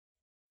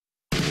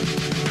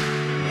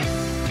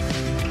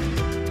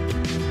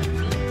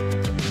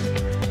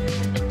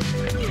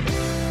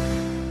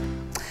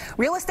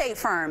Real estate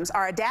firms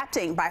are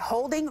adapting by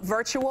holding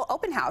virtual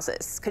open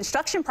houses.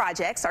 Construction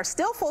projects are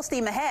still full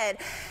steam ahead,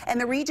 and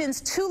the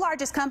region's two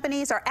largest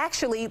companies are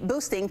actually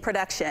boosting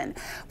production.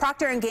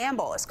 Procter &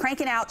 Gamble is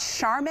cranking out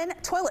Charmin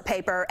toilet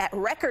paper at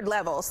record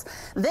levels.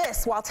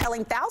 This while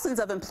telling thousands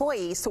of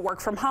employees to work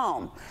from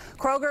home.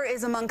 Kroger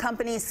is among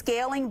companies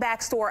scaling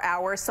back store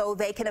hours so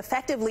they can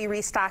effectively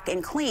restock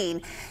and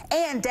clean,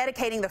 and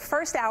dedicating the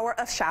first hour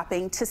of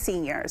shopping to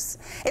seniors.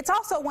 It's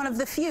also one of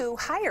the few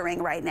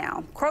hiring right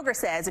now. Kroger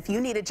says if you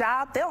need a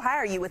job, they'll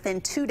hire you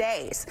within 2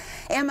 days.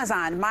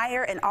 Amazon,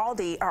 Meijer, and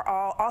Aldi are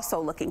all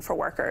also looking for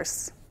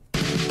workers.